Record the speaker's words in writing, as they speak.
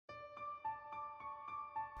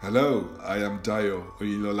Hello, I am Dayo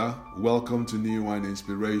Oyilola. Welcome to New Wine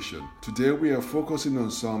Inspiration. Today we are focusing on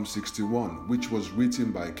Psalm 61, which was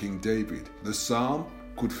written by King David. The psalm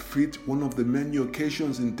could fit one of the many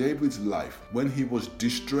occasions in David's life when he was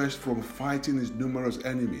distressed from fighting his numerous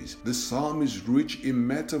enemies. The psalm is rich in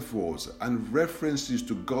metaphors and references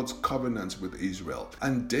to God's covenant with Israel.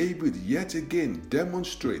 And David yet again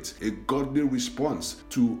demonstrates a godly response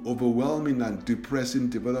to overwhelming and depressing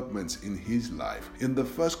developments in his life. In the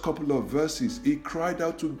first couple of verses, he cried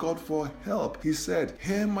out to God for help. He said,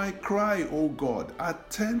 "Hear my cry, O God.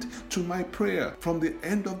 Attend to my prayer. From the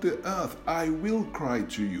end of the earth I will cry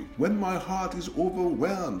to you. When my heart is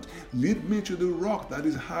overwhelmed, lead me to the rock that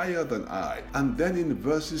is higher than I." And then in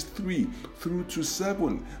verses 3 through to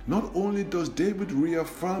 7, not only does David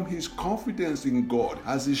reaffirm his confidence in God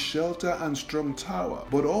as his shelter and strong tower,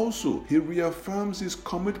 but also he reaffirms his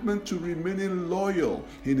commitment to remaining loyal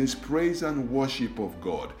in his praise and worship of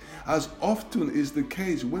God. As often is the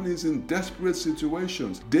case when he's in desperate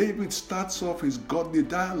situations, David starts off his godly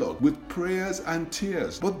dialogue with prayers and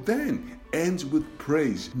tears, but then ends with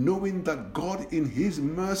praise, knowing that God in his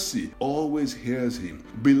mercy always hears him.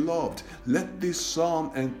 Beloved, let this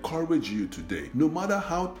psalm encourage you today. No matter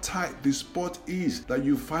how tight the spot is that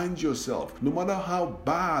you find yourself, no matter how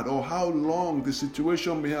bad or how long the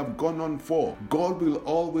situation may have gone on for, God will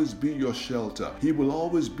always be your shelter. He will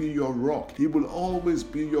always be your rock. He will always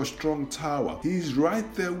be your strong tower. He is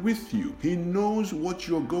right there with you. He knows what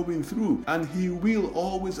you're going through, and he will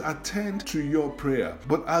always attend to your prayer.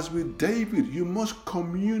 But as with David, you must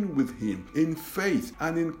commune with him in faith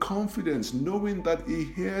and in confidence, knowing that he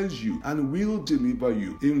hears you and will deliver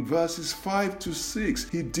you. In verses 5 to 6,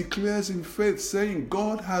 he declares in faith, saying,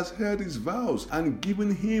 God has heard his vows and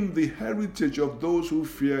given him the heritage of those who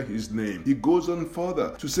fear his name. He goes on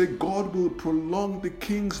further to say God will prolong the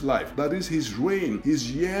king's life, that is his reign,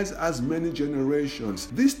 his years as many generations.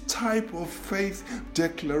 This type of faith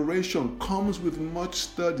declaration comes with much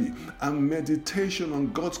study and meditation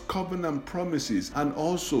on God's covenant promises and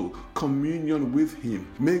also communion with him.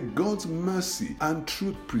 May God's mercy and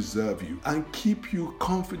truth preserve you and keep you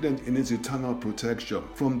confident in his eternal protection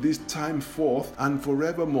from this time forth and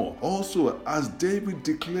forevermore. Also, as David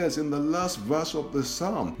declares in the last verse of the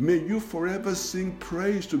psalm, may you forever sing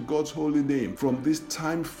praise to God's holy name from this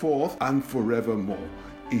time forth and forevermore.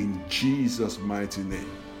 In Jesus' mighty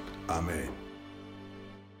name. Amen.